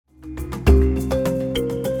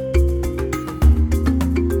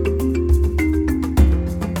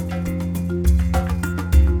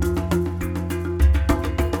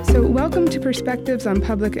Perspectives on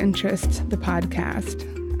Public Interest, the podcast.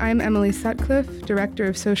 I'm Emily Sutcliffe, Director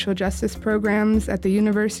of Social Justice Programs at the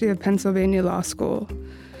University of Pennsylvania Law School.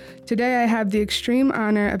 Today I have the extreme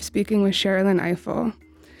honor of speaking with Sherrilyn Ifill.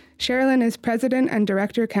 Sherrilyn is President and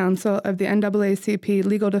Director Counsel of the NAACP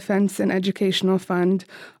Legal Defense and Educational Fund,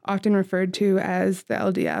 often referred to as the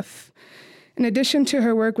LDF. In addition to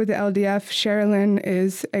her work with the LDF, Sherrilyn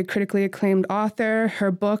is a critically acclaimed author.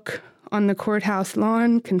 Her book, On the Courthouse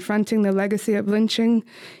Lawn, Confronting the Legacy of Lynching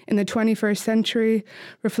in the 21st Century,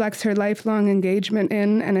 reflects her lifelong engagement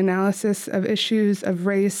in and analysis of issues of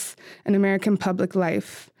race and American public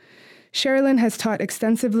life. Sherrilyn has taught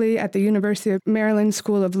extensively at the University of Maryland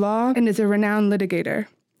School of Law and is a renowned litigator.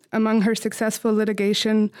 Among her successful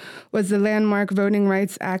litigation was the landmark Voting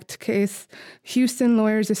Rights Act case, Houston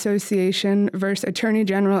Lawyers Association versus Attorney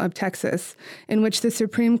General of Texas, in which the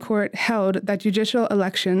Supreme Court held that judicial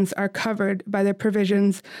elections are covered by the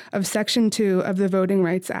provisions of Section 2 of the Voting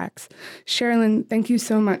Rights Act. Sherrilyn, thank you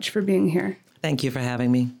so much for being here. Thank you for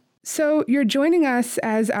having me. So you're joining us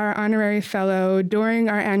as our honorary fellow during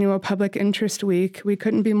our annual Public Interest Week. We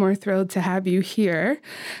couldn't be more thrilled to have you here.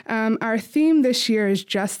 Our theme this year is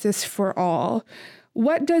Justice for All.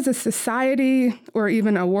 What does a society or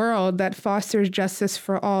even a world that fosters justice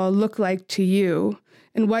for all look like to you?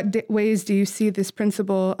 In what ways do you see this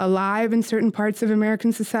principle alive in certain parts of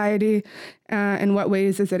American society? In what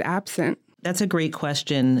ways is it absent? That's a great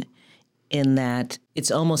question, in that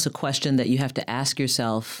it's almost a question that you have to ask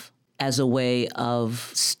yourself as a way of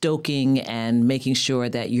stoking and making sure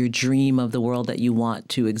that your dream of the world that you want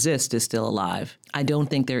to exist is still alive. I don't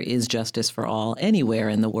think there is justice for all anywhere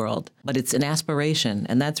in the world, but it's an aspiration.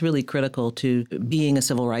 And that's really critical to being a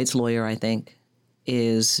civil rights lawyer, I think,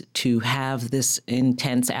 is to have this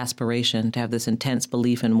intense aspiration, to have this intense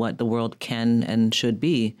belief in what the world can and should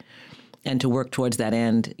be, and to work towards that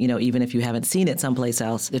end, even if you haven't seen it someplace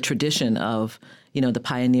else. The tradition of, the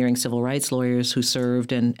pioneering civil rights lawyers who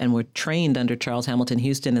served and were trained under Charles Hamilton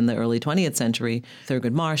Houston in the early 20th century,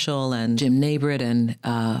 Thurgood Marshall and Jim Nabrit, and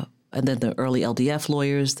then the early LDF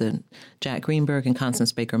lawyers, the Jack Greenberg and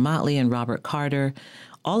Constance Baker Motley and Robert Carter.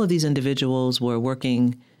 All of these individuals were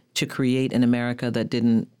working to create an America that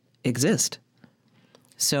didn't exist.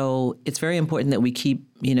 So it's very important that we keep,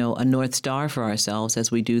 a North Star for ourselves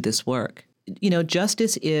as we do this work.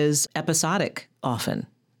 Justice is episodic often.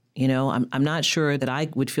 I'm not sure that I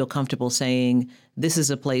would feel comfortable saying this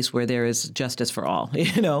is a place where there is justice for all,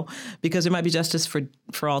 because there might be justice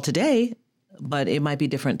for all today, but it might be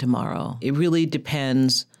different tomorrow. It really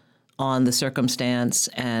depends on the circumstance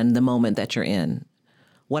and the moment that you're in.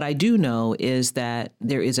 What I do know is that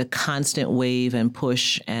there is a constant wave and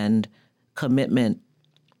push and commitment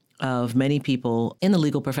of many people in the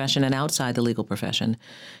legal profession and outside the legal profession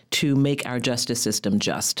to make our justice system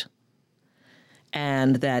just.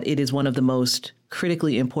 And that it is one of the most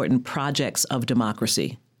critically important projects of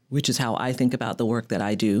democracy, which is how I think about the work that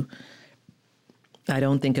I do. I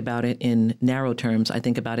don't think about it in narrow terms. I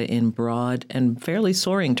think about it in broad and fairly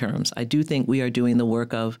soaring terms. I do think we are doing the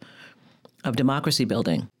work of democracy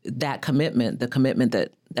building. That commitment, the commitment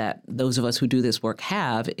that those of us who do this work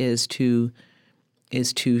have is to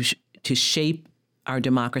shape our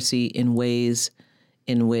democracy in ways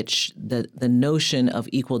in which the notion of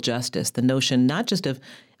equal justice, the notion not just of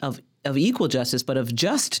equal justice, but of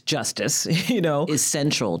just justice, is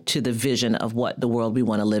central to the vision of what the world we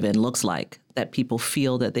want to live in looks like, that people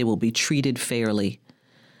feel that they will be treated fairly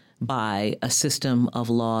by a system of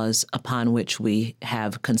laws upon which we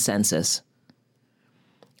have consensus,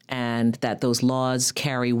 and that those laws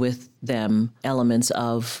carry with them elements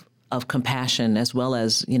of compassion as well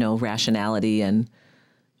as, rationality and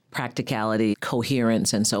practicality,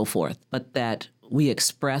 coherence, and so forth, but that we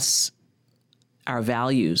express our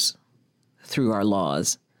values through our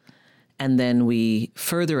laws, and then we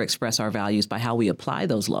further express our values by how we apply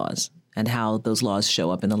those laws and how those laws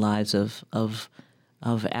show up in the lives of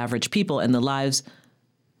average people, and the lives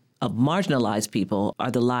of marginalized people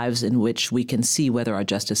are the lives in which we can see whether our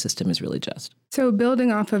justice system is really just. So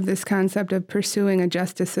building off of this concept of pursuing a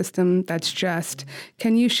justice system that's just,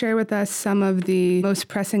 can you share with us some of the most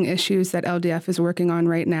pressing issues that LDF is working on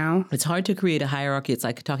right now? It's hard to create a hierarchy. It's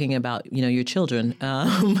like talking about, your children,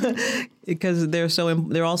 because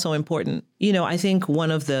they're all so important. I think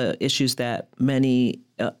one of the issues that many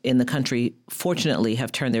in the country, fortunately,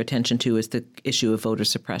 have turned their attention to is the issue of voter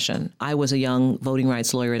suppression. I was a young voting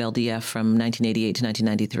rights lawyer at LDF from 1988 to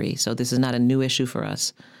 1993, so this is not a new issue for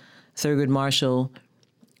us. Thurgood Marshall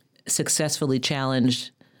successfully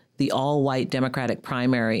challenged the all-white Democratic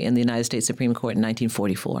primary in the United States Supreme Court in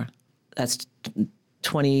 1944. That's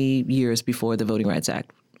 20 years before the Voting Rights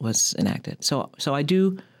Act was enacted. So I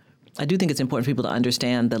do think it's important for people to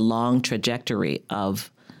understand the long trajectory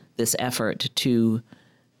of this effort to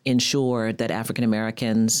ensure that African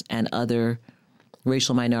Americans and other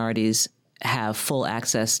racial minorities have full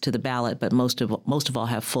access to the ballot, but most of all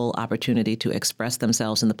have full opportunity to express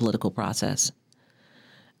themselves in the political process.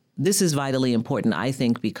 This is vitally important, I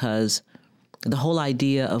think, because the whole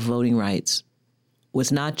idea of voting rights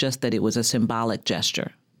was not just that it was a symbolic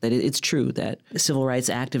gesture, that it's true that civil rights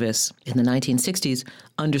activists in the 1960s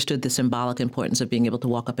understood the symbolic importance of being able to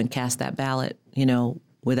walk up and cast that ballot,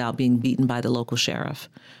 without being beaten by the local sheriff,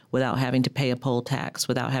 without having to pay a poll tax,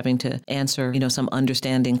 without having to answer, some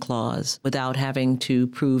understanding clause, without having to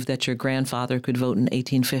prove that your grandfather could vote in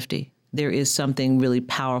 1850. There is something really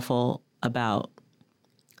powerful about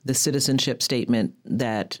the citizenship statement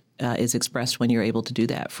that is expressed when you're able to do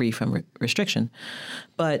that, free from restriction.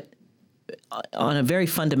 But on a very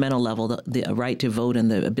fundamental level, the right to vote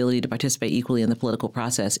and the ability to participate equally in the political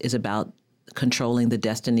process is about controlling the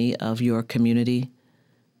destiny of your community,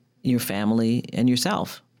 your family, and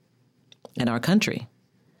yourself, and our country.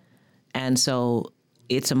 And so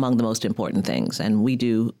it's among the most important things. And we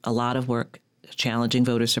do a lot of work challenging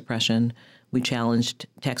voter suppression. We challenged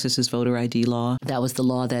Texas's voter ID law. That was the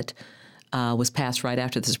law that was passed right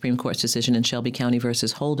after the Supreme Court's decision in Shelby County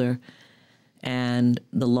versus Holder. And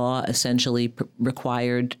the law essentially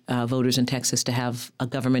required voters in Texas to have a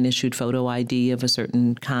government-issued photo ID of a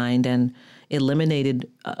certain kind and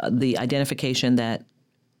eliminated the identification that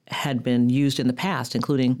had been used in the past,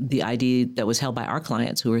 including the ID that was held by our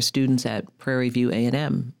clients who were students at Prairie View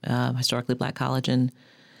A&M, historically black college in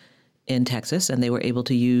Texas, and they were able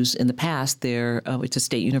to use in the past their it's a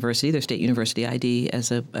state university, their state university ID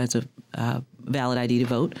as a valid ID to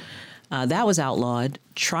vote. That was outlawed.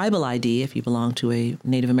 Tribal ID, if you belong to a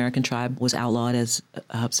Native American tribe, was outlawed as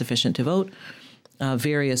sufficient to vote.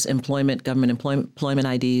 Various government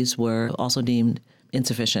employment IDs were also deemed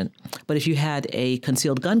insufficient. But if you had a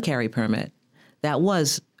concealed gun carry permit, that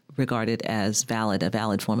was regarded as a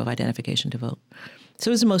valid form of identification to vote. So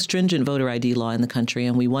it was the most stringent voter ID law in the country,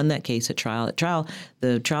 and we won that case at trial. At trial,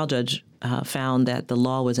 the trial judge found that the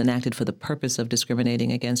law was enacted for the purpose of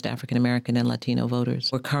discriminating against African American and Latino voters.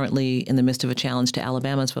 We're currently in the midst of a challenge to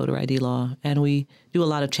Alabama's voter ID law, and we do a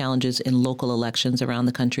lot of challenges in local elections around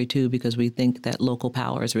the country, too, because we think that local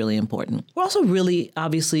power is really important. We're also really,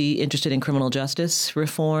 obviously, interested in criminal justice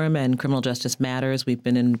reform and criminal justice matters. We've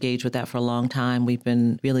been engaged with that for a long time. We've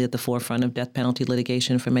been really at the forefront of death penalty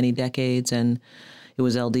litigation for many decades, and it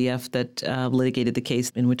was LDF that litigated the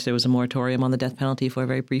case in which there was a moratorium on the death penalty for a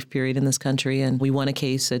very brief period in this country. And we won a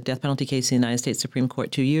death penalty case in the United States Supreme Court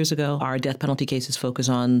 2 years ago. Our death penalty cases focus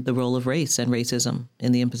on the role of race and racism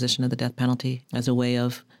in the imposition of the death penalty as a way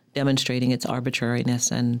of demonstrating its arbitrariness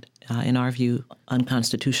and, in our view,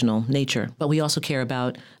 unconstitutional nature. But we also care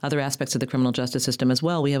about other aspects of the criminal justice system as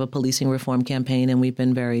well. We have a policing reform campaign, and we've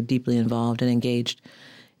been very deeply involved and engaged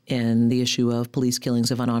in the issue of police killings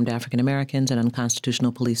of unarmed African Americans and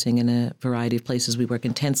unconstitutional policing in a variety of places. We work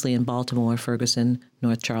intensely in Baltimore, Ferguson,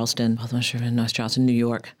 North Charleston, New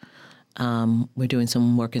York. We're doing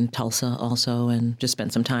some work in Tulsa also, and just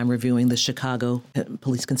spent some time reviewing the Chicago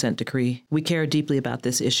police consent decree. We care deeply about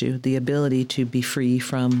this issue, the ability to be free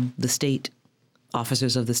from the state,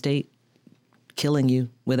 officers of the state, killing you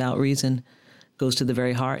without reason. Goes to the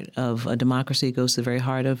very heart of a democracy, goes to the very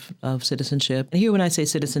heart of citizenship. And here when I say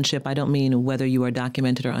citizenship, I don't mean whether you are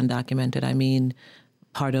documented or undocumented. I mean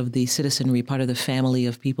part of the citizenry, part of the family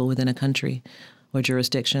of people within a country or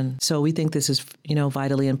jurisdiction. So we think this is,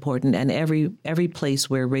 vitally important. And every place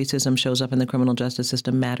where racism shows up in the criminal justice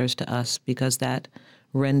system matters to us because that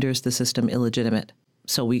renders the system illegitimate.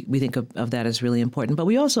 So we think of that as really important. But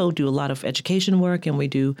we also do a lot of education work, and we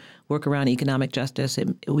do work around economic justice.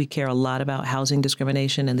 We care a lot about housing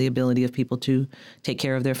discrimination and the ability of people to take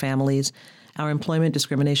care of their families. Our employment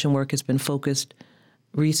discrimination work has been focused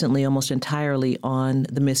recently almost entirely on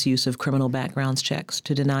the misuse of criminal background checks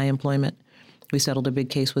to deny employment. We settled a big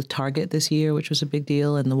case with Target this year, which was a big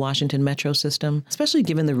deal, in the Washington metro system, especially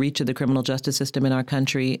given the reach of the criminal justice system in our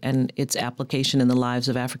country and its application in the lives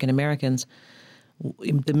of African Americans.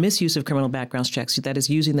 The misuse of criminal background checks, that is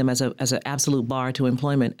using them as an absolute bar to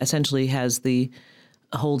employment, essentially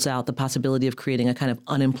holds out the possibility of creating a kind of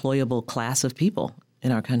unemployable class of people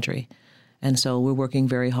in our country. And so we're working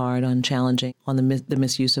very hard on challenging on the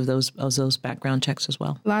misuse of those background checks as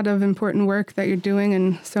well. A lot of important work that you're doing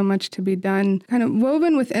and so much to be done. Kind of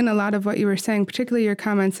woven within a lot of what you were saying, particularly your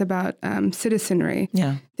comments about citizenry.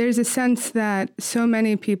 Yeah. There's a sense that so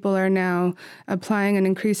many people are now applying an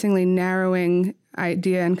increasingly narrowing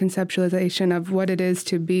idea and conceptualization of what it is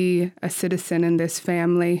to be a citizen in this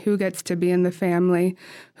family, who gets to be in the family,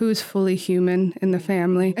 who's fully human in the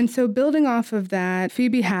family. And so building off of that,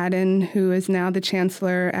 Phoebe Haddon, who is now the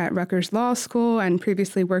chancellor at Rutgers Law School and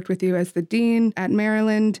previously worked with you as the dean at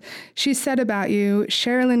Maryland, she said about you,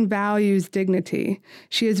 Sherilyn values dignity.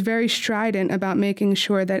 She is very strident about making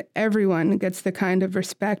sure that everyone gets the kind of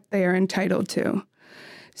respect they are entitled to.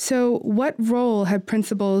 So what role have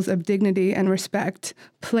principles of dignity and respect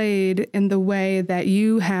played in the way that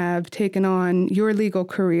you have taken on your legal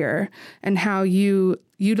career and how you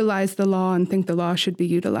utilize the law and think the law should be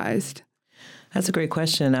utilized? That's a great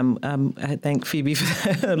question. I thank Phoebe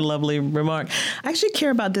for that lovely remark. I actually care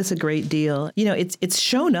about this a great deal. You know, it's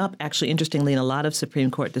shown up, actually, interestingly, in a lot of Supreme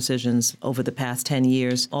Court decisions over the past 10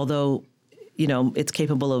 years, although you know, it's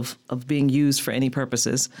capable of being used for any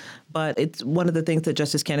purposes. But it's one of the things that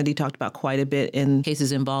Justice Kennedy talked about quite a bit in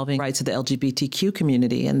cases involving rights of the LGBTQ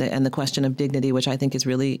community and the question of dignity, which I think is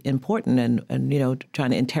really important and you know,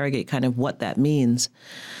 trying to interrogate kind of what that means.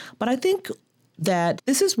 But I think that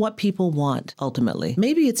this is what people want, ultimately.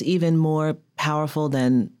 Maybe it's even more powerful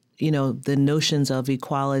than you know, the notions of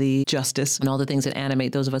equality, justice, and all the things that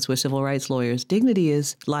animate those of us who are civil rights lawyers. Dignity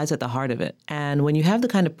lies at the heart of it. And when you have the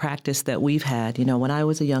kind of practice that we've had, you know, when I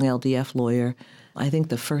was a young LDF lawyer, I think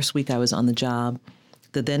the first week I was on the job,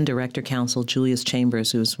 the then director counsel, Julius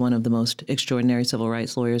Chambers, who's one of the most extraordinary civil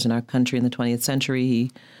rights lawyers in our country in the 20th century,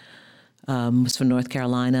 he was from North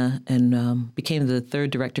Carolina and became the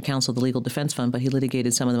third director counsel of the Legal Defense Fund, but he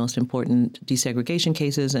litigated some of the most important desegregation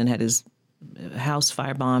cases and had his house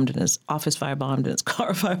firebombed and his office firebombed and his car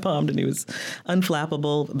firebombed, and he was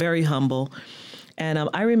unflappable, very humble. And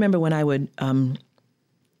I remember when I would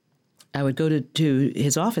go to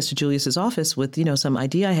his office, to Julius's office, with you know some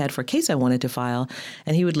idea I had for a case I wanted to file,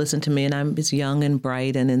 and he would listen to me, and I was young and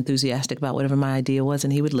bright and enthusiastic about whatever my idea was,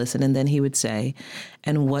 and he would listen, and then he would say,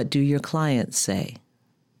 "And what do your clients say?"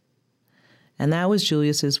 And that was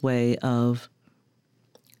Julius's way of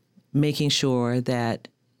making sure that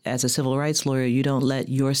as a civil rights lawyer, you don't let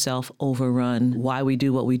yourself overrun why we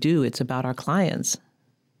do what we do. It's about our clients.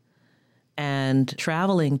 And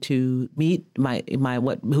traveling to meet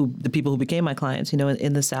the people who became my clients, you know,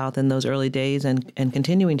 in the South in those early days, and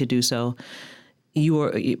continuing to do so,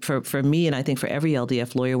 for me, and I think for every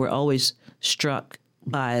LDF lawyer, we're always struck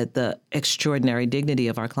by the extraordinary dignity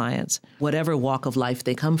of our clients, whatever walk of life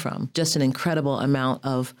they come from. Just an incredible amount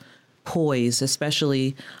of poise,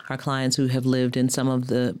 especially our clients who have lived in some of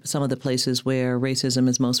the places where racism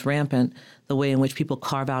is most rampant, the way in which people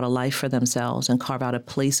carve out a life for themselves and carve out a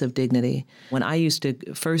place of dignity. When I used to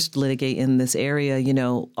first litigate in this area, you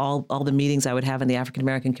know, all the meetings I would have in the African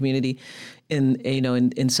American community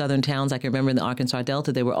in southern towns, I can remember in the Arkansas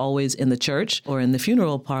Delta, they were always in the church or in the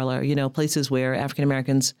funeral parlor, you know, places where African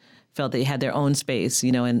Americans felt they had their own space,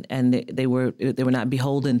 you know, and they were not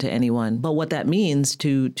beholden to anyone. But what that means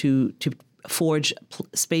to forge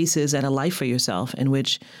spaces and a life for yourself in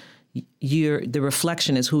which the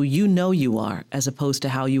reflection is who you know you are, as opposed to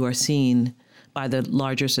how you are seen by the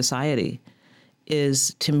larger society,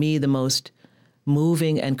 is to me the most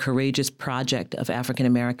moving and courageous project of African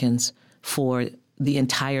Americans for the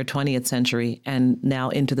entire 20th century and now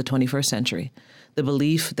into the 21st century. The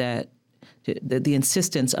belief that the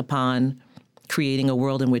insistence upon creating a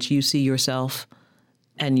world in which you see yourself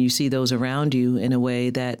and you see those around you in a way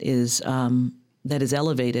that is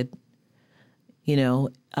elevated. You know,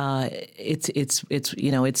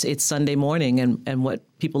 it's Sunday morning and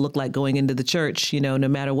what people look like going into the church. You know, no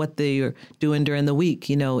matter what they are doing during the week.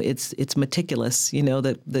 You know, it's meticulous. You know,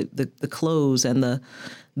 the clothes and the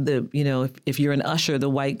you know, if you're an usher, the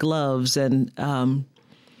white gloves and.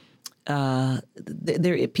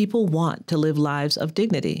 People want to live lives of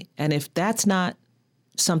dignity. And if that's not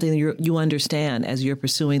something you understand as you're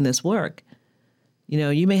pursuing this work, you know,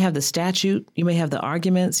 you may have the statute, you may have the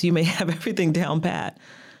arguments, you may have everything down pat.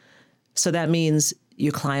 So that means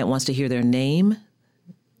your client wants to hear their name.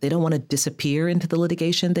 They don't want to disappear into the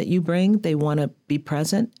litigation that you bring. They want to be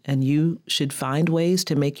present, and you should find ways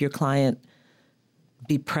to make your client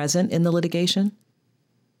be present in the litigation.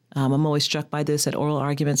 I'm always struck by this at oral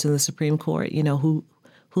arguments in the Supreme Court, you know, who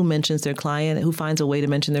mentions their client, who finds a way to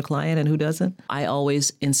mention their client and who doesn't. I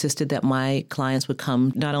always insisted that my clients would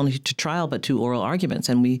come not only to trial, but to oral arguments.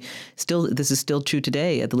 And this is still true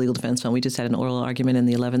today at the Legal Defense Fund. We just had an oral argument in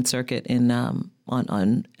the 11th Circuit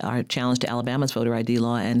on our challenge to Alabama's voter ID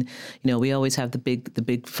law. And, you know, we always have the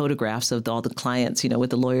big photographs of all the clients, you know, with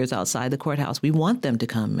the lawyers outside the courthouse. We want them to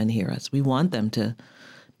come and hear us. We want them to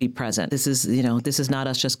be present. This is not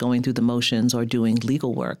us just going through the motions or doing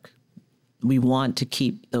legal work. We want to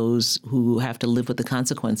keep those who have to live with the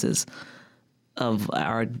consequences of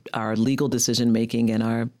our legal decision making and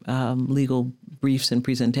our legal briefs and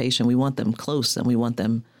presentation. We want them close, and we want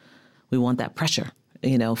that pressure,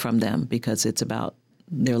 from them, because it's about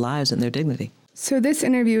their lives and their dignity. So this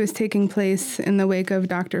interview is taking place in the wake of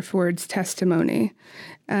Dr. Ford's testimony.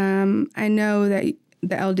 I know that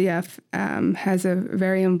the LDF has a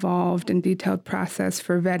very involved and detailed process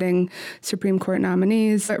for vetting Supreme Court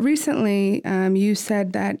nominees. But recently, you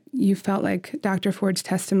said that you felt like Dr. Ford's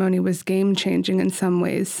testimony was game-changing in some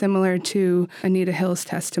ways, similar to Anita Hill's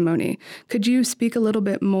testimony. Could you speak a little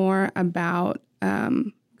bit more about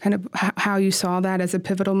kind of how you saw that as a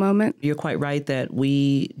pivotal moment? You're quite right that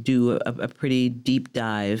we do a pretty deep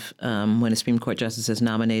dive when a Supreme Court justice is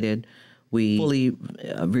nominated. We fully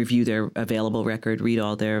review their available record, read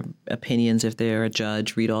all their opinions if they're a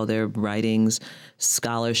judge, read all their writings,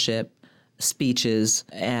 scholarship, speeches,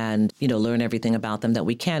 and, learn everything about them that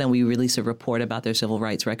we can. And we release a report about their civil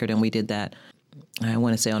rights record, and we did that, I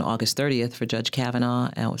want to say, on August 30th for Judge Kavanaugh.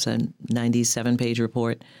 It was a 97-page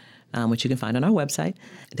report, which you can find on our website,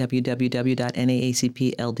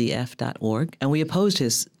 www.naacpldf.org. And we opposed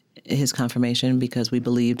his confirmation because we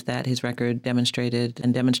believed that his record demonstrated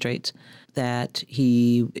and demonstrates that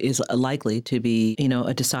he is likely to be,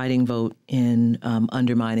 a deciding vote in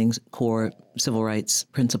undermining core civil rights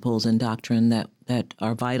principles and doctrine that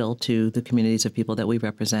are vital to the communities of people that we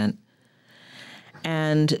represent.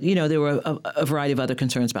 And, there were a variety of other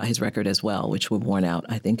concerns about his record as well, which were borne out,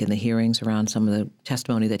 I think, in the hearings around some of the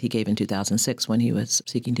testimony that he gave in 2006 when he was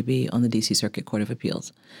seeking to be on the D.C. Circuit Court of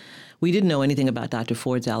Appeals. We didn't know anything about Dr.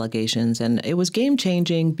 Ford's allegations, and it was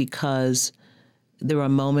game-changing because there are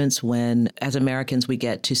moments when, as Americans, we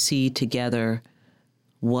get to see together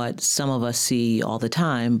what some of us see all the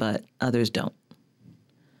time, but others don't.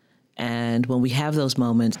 And when we have those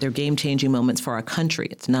moments, they're game-changing moments for our country.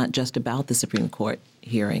 It's not just about the Supreme Court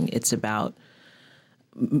hearing. It's about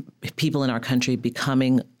people in our country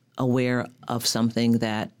becoming aware of something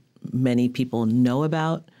that many people know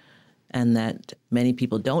about and that many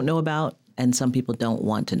people don't know about, and some people don't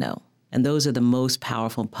want to know. And those are the most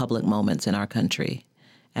powerful public moments in our country.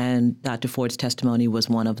 And Dr. Ford's testimony was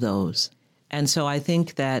one of those. And so I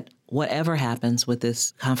think that whatever happens with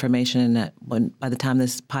this confirmation, that by the time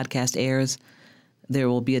this podcast airs, there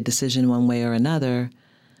will be a decision one way or another,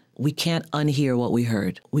 we can't unhear what we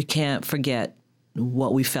heard. We can't forget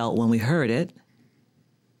what we felt when we heard it.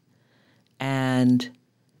 And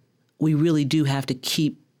we really do have to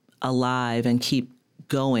keep alive and keep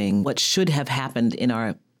going what should have happened in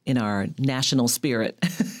our national spirit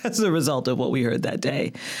as a result of what we heard that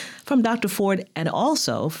day from Dr. Ford and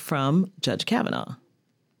also from Judge Kavanaugh.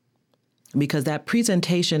 Because that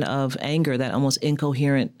presentation of anger, that almost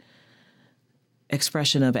incoherent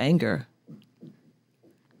expression of anger,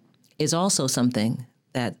 is also something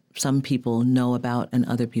that some people know about and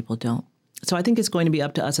other people don't. So I think it's going to be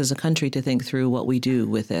up to us as a country to think through what we do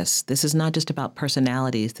with this. This is not just about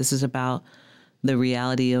personalities. This is about the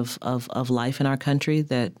reality of life in our country,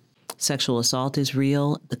 that sexual assault is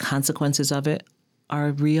real. The consequences of it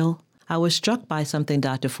are real. I was struck by something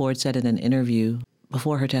Dr. Ford said in an interview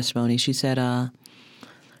before her testimony. She said,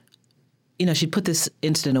 she'd put this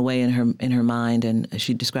incident away in her mind, and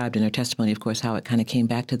she described in her testimony, of course, how it kind of came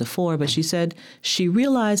back to the fore. But she said she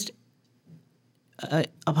realized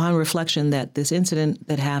upon reflection that this incident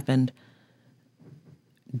that happened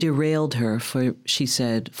derailed her for, she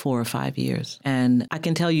said, 4 or 5 years. And I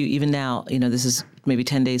can tell you even now, this is maybe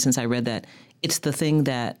 10 days since I read that, it's the thing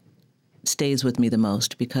that stays with me the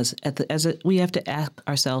most, because we have to ask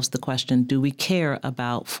ourselves the question, do we care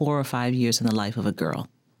about 4 or 5 years in the life of a girl?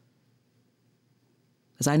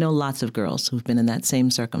 Because I know lots of girls who've been in that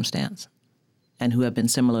same circumstance and who have been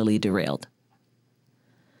similarly derailed.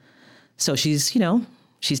 So she's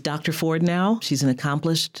Dr. Ford now. She's an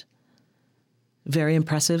accomplished, very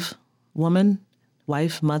impressive woman,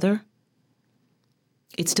 wife, mother.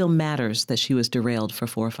 It still matters that she was derailed for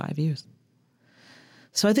 4 or 5 years.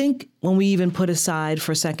 So I think when we even put aside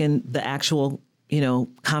for a second the actual,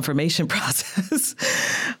 confirmation process,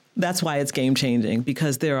 that's why it's game-changing,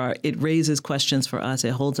 because it raises questions for us.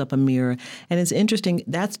 It holds up a mirror. And it's interesting.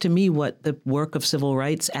 That's, to me, what the work of civil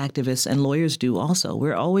rights activists and lawyers do also.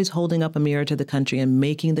 We're always holding up a mirror to the country and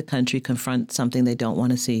making the country confront something they don't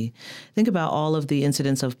want to see. Think about all of the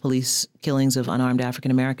incidents of police killings of unarmed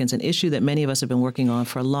African Americans, an issue that many of us have been working on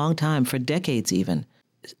for a long time, for decades even.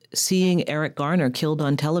 Seeing Eric Garner killed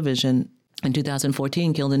on television in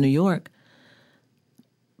 2014, killed in New York.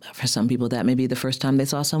 For some people, that may be the first time they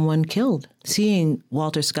saw someone killed. Seeing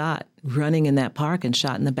Walter Scott running in that park and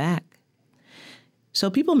shot in the back. So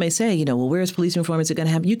people may say, well, where's police reform? Is it going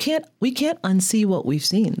to happen? We can't unsee what we've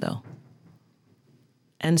seen, though.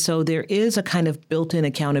 And so there is a kind of built-in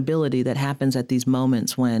accountability that happens at these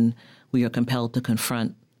moments when we are compelled to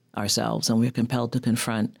confront ourselves and we're compelled to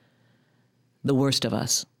confront the worst of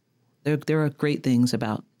us. There are great things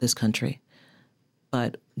about this country,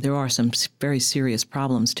 but there are some very serious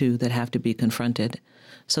problems, too, that have to be confronted.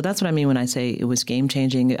 So that's what I mean when I say it was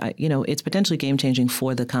game-changing. It's potentially game-changing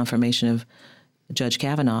for the confirmation of Judge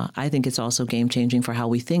Kavanaugh. I think it's also game-changing for how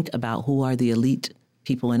we think about who are the elite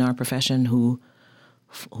people in our profession who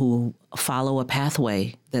follow a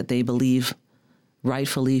pathway that they believe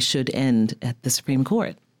rightfully should end at the Supreme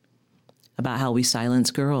Court, about how we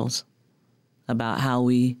silence girls, about how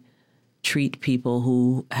we treat people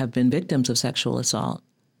who have been victims of sexual assault,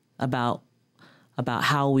 about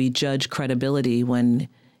how we judge credibility when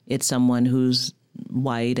it's someone who's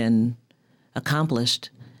white and accomplished,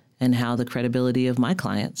 and how the credibility of my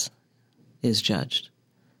clients is judged.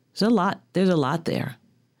 There's a lot there.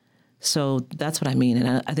 So that's what I mean.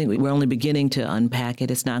 And I think we're only beginning to unpack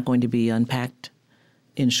it. It's not going to be unpacked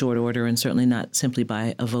in short order, and certainly not simply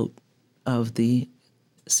by a vote of the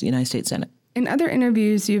United States Senate. In other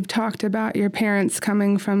interviews, you've talked about your parents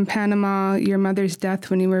coming from Panama, your mother's death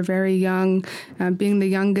when you were very young, being the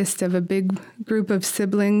youngest of a big group of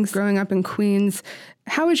siblings, growing up in Queens.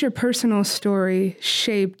 How has your personal story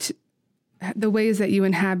shaped the ways that you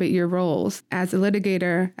inhabit your roles as a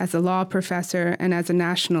litigator, as a law professor, and as a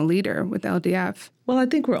national leader with LDF? Well, I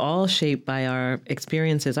think we're all shaped by our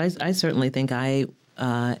experiences. I certainly think I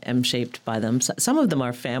am shaped by them. Some of them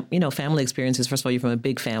are family experiences. First of all, you're from a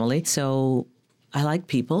big family, so I like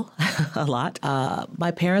people a lot. My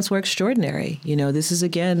parents were extraordinary. This is,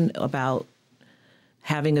 again, about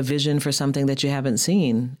having a vision for something that you haven't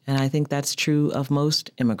seen, and I think that's true of most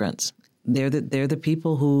immigrants. They're the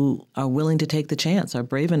people who are willing to take the chance, are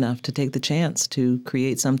brave enough to take the chance to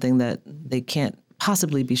create something that they can't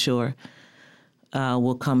possibly be sure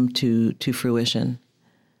will come to fruition,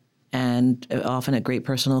 and often at great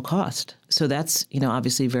personal cost. So that's,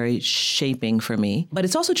 obviously very shaping for me. But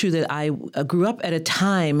it's also true that I grew up at a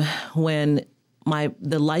time when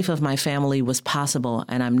the life of my family was possible,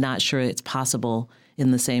 and I'm not sure it's possible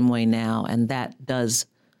in the same way now, and that does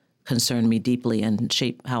concern me deeply and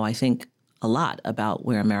shape how I think a lot about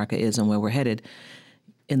where America is and where we're headed.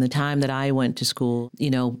 In the time that I went to school,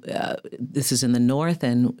 this is in the North,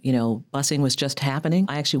 and, busing was just happening.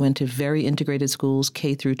 I actually went to very integrated schools,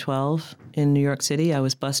 K through 12 in New York City. I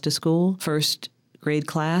was bused to school. First grade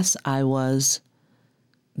class, I was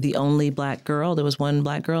the only black girl. There was one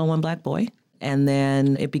black girl and one black boy. And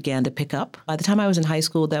then it began to pick up. By the time I was in high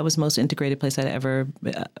school, that was the most integrated place I'd ever,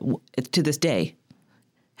 to this day,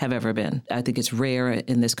 have ever been. I think it's rare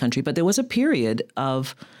in this country. But there was a period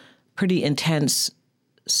of pretty intense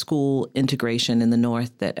school integration in the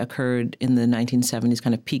North that occurred in the 1970s,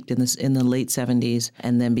 kind of peaked in the late 70s,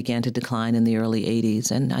 and then began to decline in the early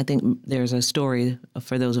 80s. And I think there's a story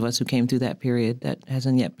for those of us who came through that period that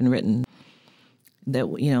hasn't yet been written, that,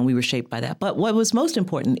 we were shaped by that. But what was most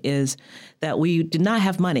important is that we did not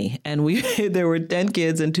have money, and there were 10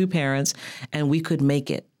 kids and 2 parents, and we could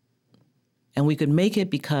make it. And we could make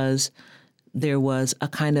it because there was a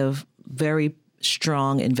kind of very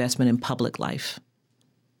strong investment in public life.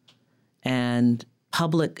 And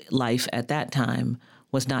public life at that time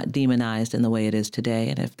was not demonized in the way it is today.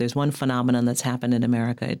 And if there's one phenomenon that's happened in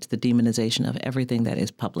America, it's the demonization of everything that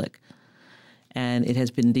is public. And it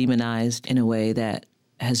has been demonized in a way that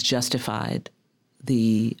has justified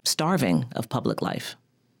the starving of public life.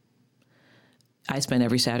 I spent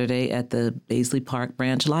every Saturday at the Baisley Park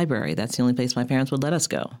Branch Library. That's the only place my parents would let us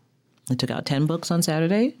go. I took out 10 books on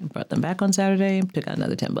Saturday, brought them back on Saturday, took out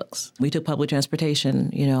another 10 books. We took public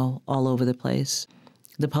transportation, all over the place.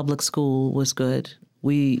 The public school was good.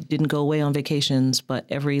 We didn't go away on vacations, but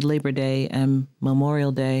every Labor Day and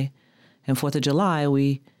Memorial Day and 4th of July,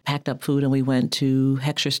 we packed up food and we went to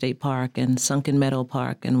Heckscher State Park and Sunken Meadow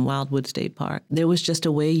Park and Wildwood State Park. There was just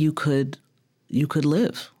a way you could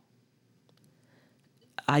live.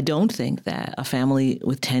 I don't think that a family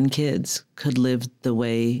with 10 kids could live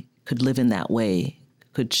in that way,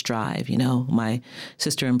 could strive. My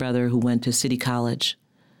sister and brother who went to City College,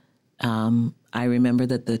 I remember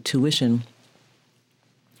that the tuition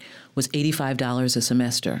was $85 a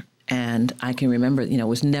semester. And I can remember, it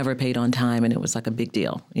was never paid on time, and it was like a big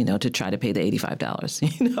deal, to try to pay the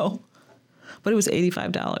 $85, But it was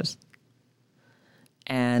 $85.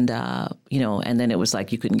 And, and then it was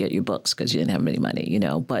like you couldn't get your books because you didn't have any money,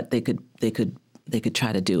 but they could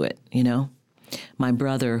try to do it, My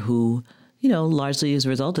brother who, largely as a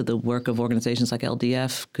result of the work of organizations like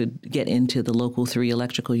LDF, could get into the local 3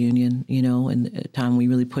 electrical union, and at a time we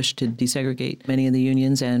really pushed to desegregate many of the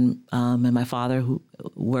unions, and my father, who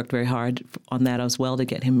worked very hard on that as well to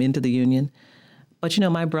get him into the union. But,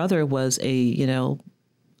 my brother was a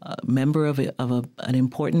member of an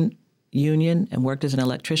important union and worked as an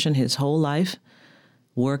electrician his whole life,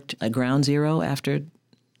 worked at Ground Zero after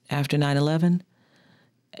 9/11.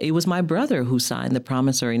 It was my brother who signed the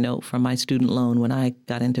promissory note for my student loan when I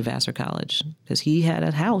got into Vassar College, because he had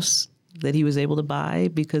a house that he was able to buy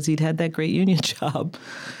because he'd had that great union job.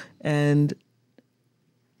 And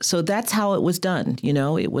so that's how it was done.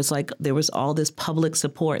 It was like there was all this public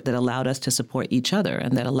support that allowed us to support each other,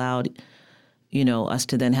 and that allowed, us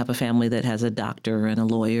to then have a family that has a doctor and a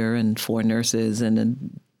lawyer and 4 nurses and a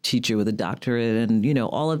teacher with a doctorate, and,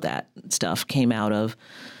 all of that stuff came out of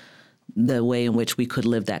the way in which we could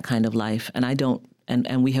live that kind of life.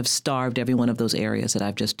 And we have starved every one of those areas that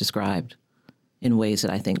I've just described in ways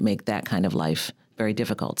that I think make that kind of life very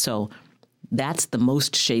difficult. So that's the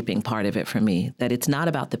most shaping part of it for me, that it's not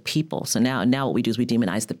about the people. So now what we do is we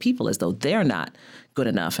demonize the people as though they're not good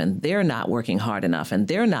enough and they're not working hard enough and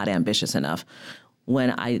they're not ambitious enough,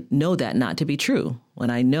 when I know that not to be true, when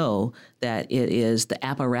I know that it is the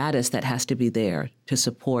apparatus that has to be there to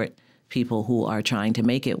support people who are trying to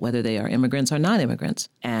make it, whether they are immigrants or non-immigrants.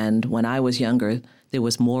 And when I was younger, there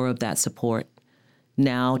was more of that support.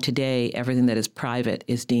 Now, today, everything that is private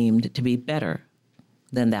is deemed to be better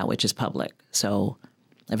than that which is public. So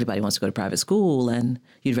everybody wants to go to private school, and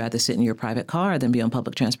you'd rather sit in your private car than be on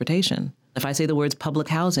public transportation. If I say the words public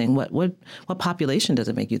housing, what population does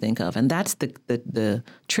it make you think of? And that's the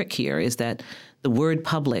trick here, is that the word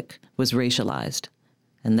public was racialized,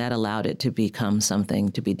 and that allowed it to become something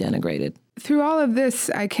to be denigrated. Through all of this,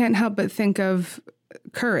 I can't help but think of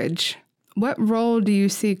courage. What role do you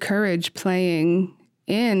see courage playing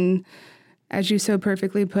in, as you so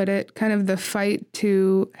perfectly put it, kind of the fight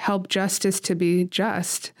to help justice to be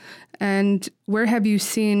just? And where have you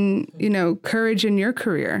seen, courage in your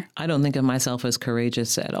career? I don't think of myself as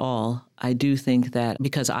courageous at all. I do think that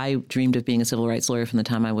because I dreamed of being a civil rights lawyer from the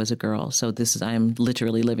time I was a girl. So I'm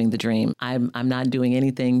literally living the dream. I'm not doing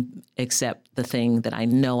anything except the thing that I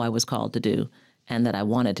know I was called to do and that I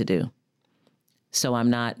wanted to do. So I'm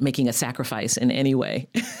not making a sacrifice in any way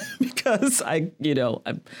because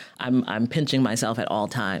I'm pinching myself at all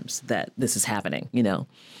times that this is happening,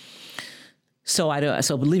 So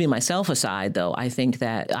leaving myself aside, though, I think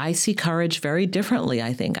that I see courage very differently.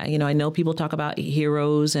 I think, I know people talk about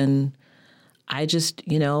heroes, and I just,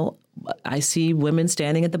 I see women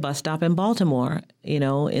standing at the bus stop in Baltimore,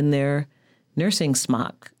 in their nursing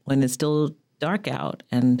smock when it's still dark out,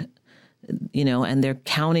 and they're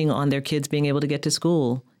counting on their kids being able to get to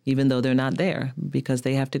school, even though they're not there because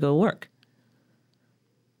they have to go work.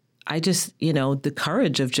 I just, the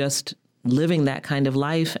courage of just living that kind of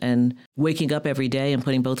life and waking up every day and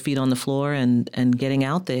putting both feet on the floor and getting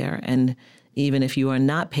out there. And even if you are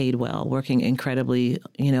not paid well, working incredibly,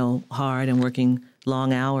 hard and working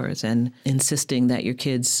long hours and insisting that your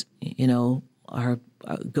kids, are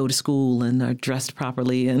go to school and are dressed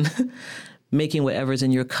properly and making whatever's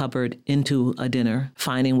in your cupboard into a dinner,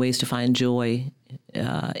 finding ways to find joy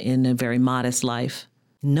in a very modest life,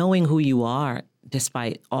 knowing who you are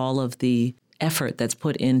despite all of the effort that's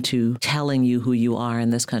put into telling you who you are in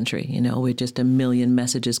this country. We're just a million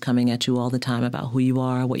messages coming at you all the time about who you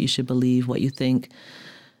are, what you should believe, what you think,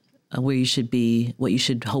 where you should be, what you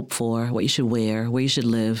should hope for, what you should wear, where you should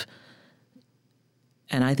live.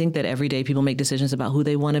 And I think that every day people make decisions about who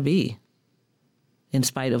they want to be, in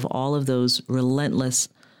spite of all of those relentless,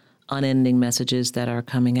 unending messages that are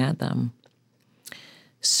coming at them.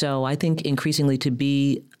 So I think increasingly to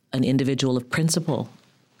be an individual of principle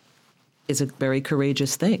is a very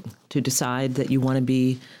courageous thing, to decide that you want to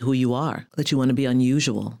be who you are, that you want to be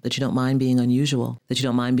unusual, that you don't mind being unusual, that you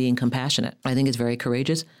don't mind being compassionate. I think it's very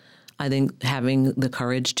courageous. I think having the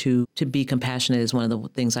courage to be compassionate is one of the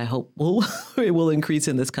things I hope will increase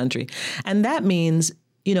in this country. And that means,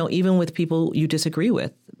 even with people you disagree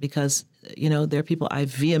with, because, there are people I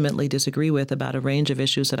vehemently disagree with about a range of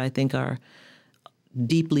issues that I think are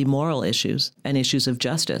deeply moral issues and issues of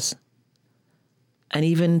justice. And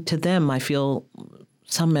even to them, I feel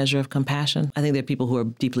some measure of compassion. I think there are people who are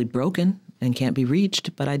deeply broken and can't be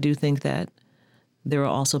reached, but I do think that there are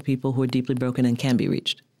also people who are deeply broken and can be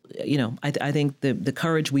reached. I think the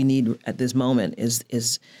courage we need at this moment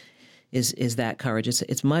is that courage.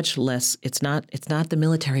 It's much less. It's not the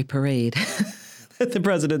military parade that the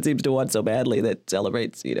president seems to want so badly that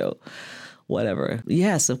celebrates, whatever.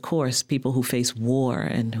 Yes, of course, people who face war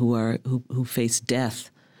and who face death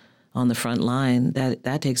on the front line,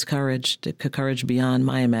 that takes courage beyond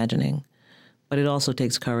my imagining. But it also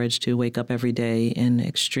takes courage to wake up every day in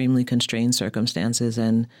extremely constrained circumstances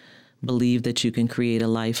and believe that you can create a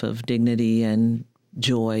life of dignity and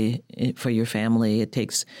joy for your family. It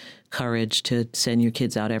takes courage to send your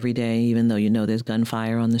kids out every day, even though you know there's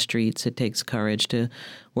gunfire on the streets. It takes courage to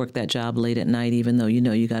work that job late at night, even though you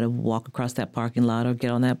know you got to walk across that parking lot or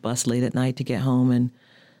get on that bus late at night to get home and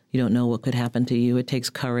you don't know what could happen to you. It takes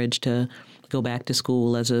courage to go back to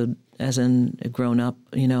school as a grown up,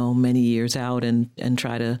 many years out and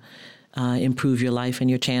try to improve your life and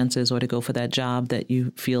your chances, or to go for that job that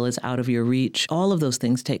you feel is out of your reach. All of those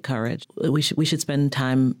things take courage. We should spend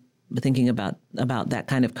time thinking about that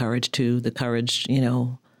kind of courage too. The courage,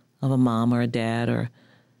 of a mom or a dad, or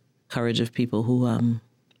courage of people who,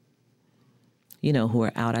 who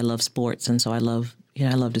are out. I love sports, and so I love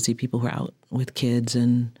to see people who are out with kids,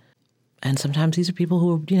 and sometimes these are people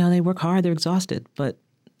who, they work hard, they're exhausted, but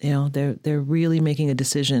they're really making a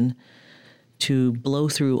decision to blow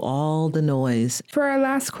through all the noise. For our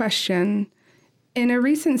last question, in a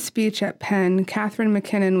recent speech at Penn, Catherine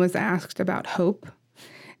McKinnon was asked about hope,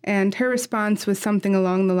 and her response was something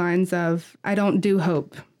along the lines of, "I don't do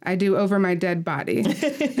hope. I do over my dead body."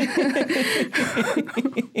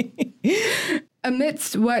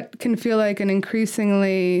 Amidst what can feel like an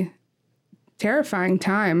increasingly terrifying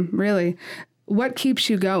time, really, what keeps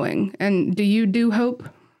you going? And do you do hope?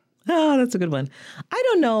 Oh, that's a good one. I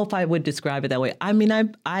don't know if I would describe it that way. I mean,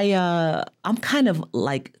 I'm kind of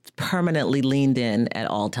like permanently leaned in at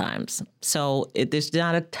all times. So there's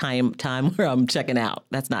not a time where I'm checking out.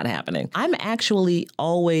 That's not happening. I'm actually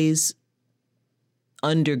always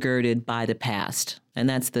undergirded by the past. And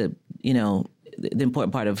that's the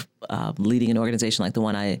important part of leading an organization like the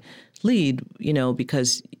one I lead,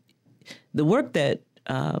 because the work that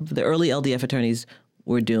the early LDF attorneys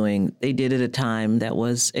were doing, they did at a time that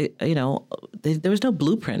was, there was no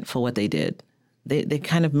blueprint for what they did. They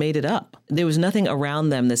kind of made it up. There was nothing around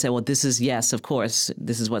them that said, well, this is, yes, of course,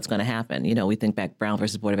 this is what's going to happen. We think back Brown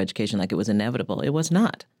versus Board of Education like it was inevitable. It was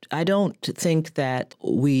not. I don't think that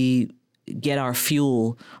we get our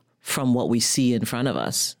fuel from what we see in front of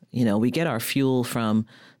us. We get our fuel from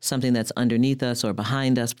something that's underneath us or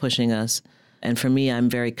behind us, pushing us. And for me, I'm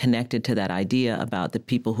very connected to that idea about the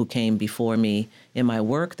people who came before me in my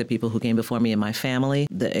work, the people who came before me in my family,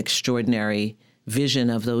 the extraordinary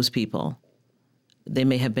vision of those people. They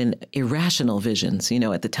may have been irrational visions,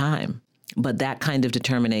 at the time, but that kind of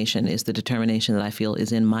determination is the determination that I feel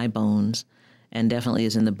is in my bones and definitely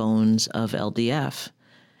is in the bones of LDF.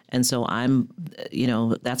 And so I'm,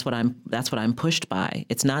 that's what I'm pushed by.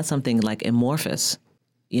 It's not something like amorphous.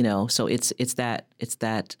 So it's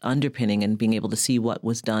that underpinning and being able to see what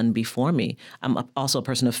was done before me. I'm also a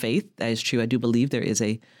person of faith. That is true. I do believe there is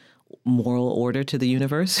a moral order to the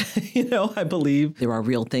universe. I believe there are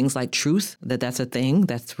real things like truth, that's a thing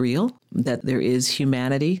that's real, that there is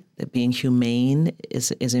humanity, that being humane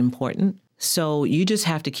is important. So you just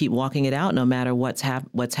have to keep walking it out no matter what's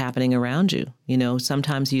happening around you.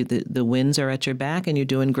 Sometimes the winds are at your back and you're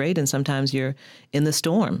doing great, and sometimes you're in the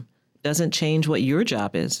storm. Doesn't change what your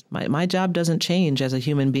job is. My job doesn't change as a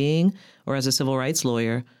human being or as a civil rights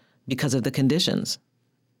lawyer because of the conditions.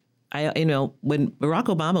 When Barack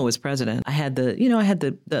Obama was president, I had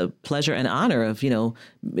the pleasure and honor of,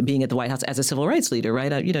 being at the White House as a civil rights leader,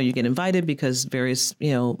 right? You get invited because various,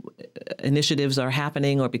 initiatives are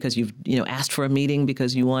happening, or because you've, asked for a meeting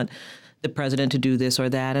because you want the president to do this or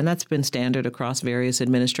that. And that's been standard across various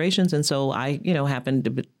administrations. And so I, happened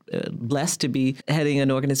to be blessed to be heading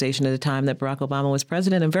an organization at a time that Barack Obama was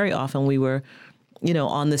president. And very often we were,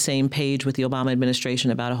 on the same page with the Obama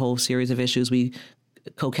administration about a whole series of issues. We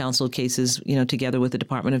co-counseled cases, together with the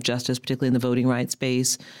Department of Justice, particularly in the voting rights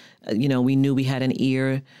space. We knew we had an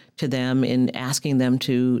ear to them in asking them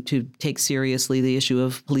to take seriously the issue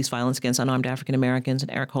of police violence against unarmed African Americans.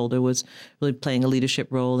 And Eric Holder was really playing a leadership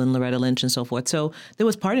role, and Loretta Lynch and so forth. So there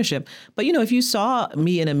was partnership. But, if you saw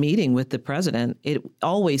me in a meeting with the president, it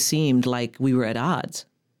always seemed like we were at odds.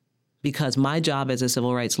 Because my job as a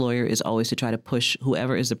civil rights lawyer is always to try to push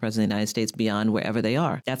whoever is the president of the United States beyond wherever they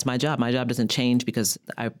are. That's my job. My job doesn't change because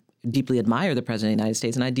I deeply admire the president of the United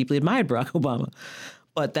States, and I deeply admired Barack Obama.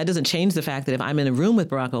 But that doesn't change the fact that if I'm in a room with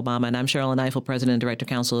Barack Obama and I'm Cheryl Kneifel, president and director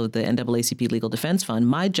counsel of the NAACP Legal Defense Fund,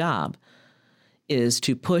 my job is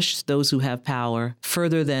to push those who have power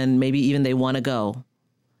further than maybe even they want to go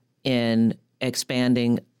in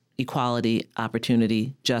expanding equality,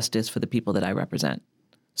 opportunity, justice for the people that I represent.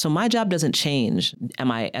 So my job doesn't change. Am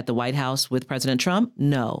I at the White House with President Trump?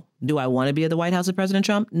 No. Do I want to be at the White House with President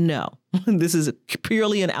Trump? No. This is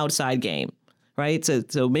purely an outside game, right?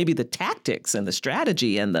 So maybe the tactics and the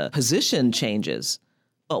strategy and the position changes,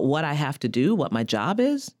 but what I have to do, what my job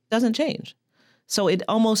is, doesn't change. So it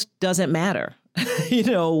almost doesn't matter,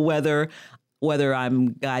 whether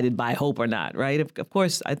I'm guided by hope or not, right? Of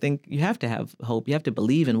course, I think you have to have hope. You have to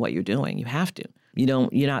believe in what you're doing. You have to. You're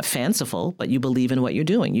not fanciful, but you believe in what you're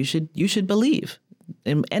doing. You should believe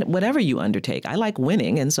in whatever you undertake. I like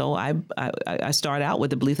winning, and so I start out with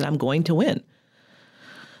the belief that I'm going to win.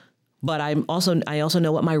 But I also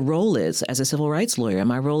know what my role is as a civil rights lawyer. And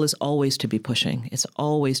my role is always to be pushing. It's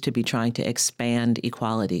always to be trying to expand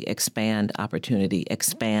equality, expand opportunity,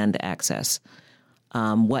 expand access,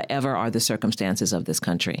 whatever are the circumstances of this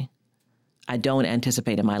country. I don't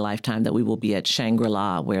anticipate in my lifetime that we will be at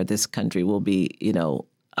Shangri-La, where this country will be,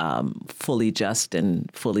 fully just and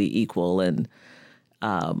fully equal, and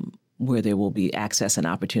where there will be access and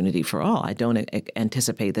opportunity for all. I don't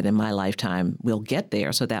anticipate that in my lifetime we'll get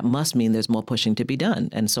there. So that must mean there's more pushing to be done.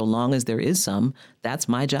 And so long as there is some, that's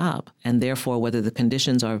my job. And therefore, whether the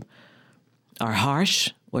conditions are harsh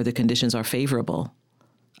or the conditions are favorable,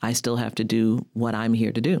 I still have to do what I'm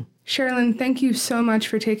here to do. Sherilyn, thank you so much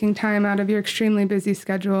for taking time out of your extremely busy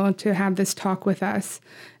schedule to have this talk with us.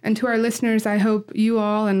 And to our listeners, I hope you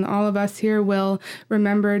all and all of us here will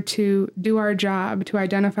remember to do our job, to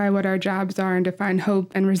identify what our jobs are, and to find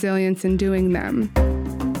hope and resilience in doing them.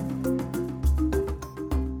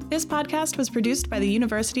 This podcast was produced by the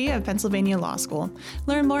University of Pennsylvania Law School.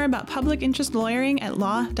 Learn more about public interest lawyering at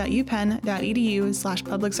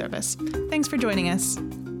law.upenn.edu/public service. Thanks for joining us.